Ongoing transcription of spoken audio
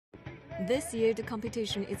This year, the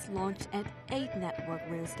competition is launched at 8 network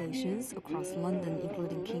rail stations across London,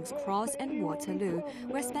 including King's Cross and Waterloo,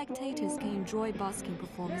 where spectators can enjoy busking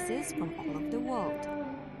performances from all over the world.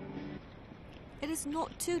 It is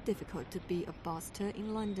not too difficult to be a busker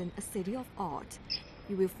in London, a city of art.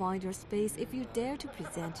 You will find your space if you dare to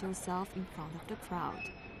present yourself in front of the crowd.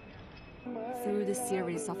 Through the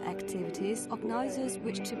series of activities, organisers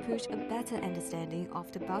wish to push a better understanding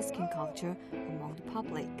of the busking culture among the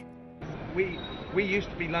public. We used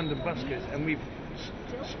to be London Buskers, and we've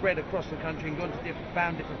spread across the country and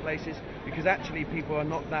found different places because actually people are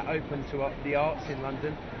not that open to the arts in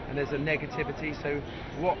London, and there's a negativity. So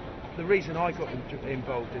the reason I got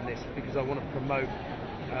involved in this is because I want to promote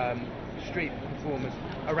street performers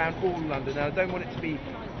around all London. Now, I don't want it to be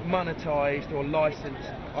monetised or licensed.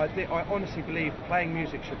 I honestly believe playing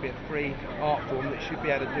music should be a free art form that should be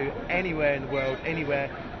able to do anywhere in the world, anywhere,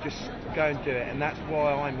 just go and do it, and that's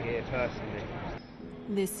why I'm here personally.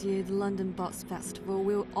 This year, the London Busk Festival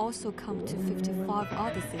will also come to 55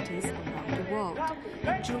 other cities around the world.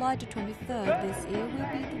 And July the 23rd this year will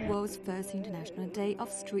be the world's first International Day of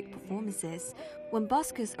Street Performances, when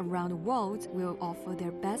buskers around the world will offer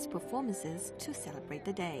their best performances to celebrate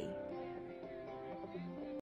the day.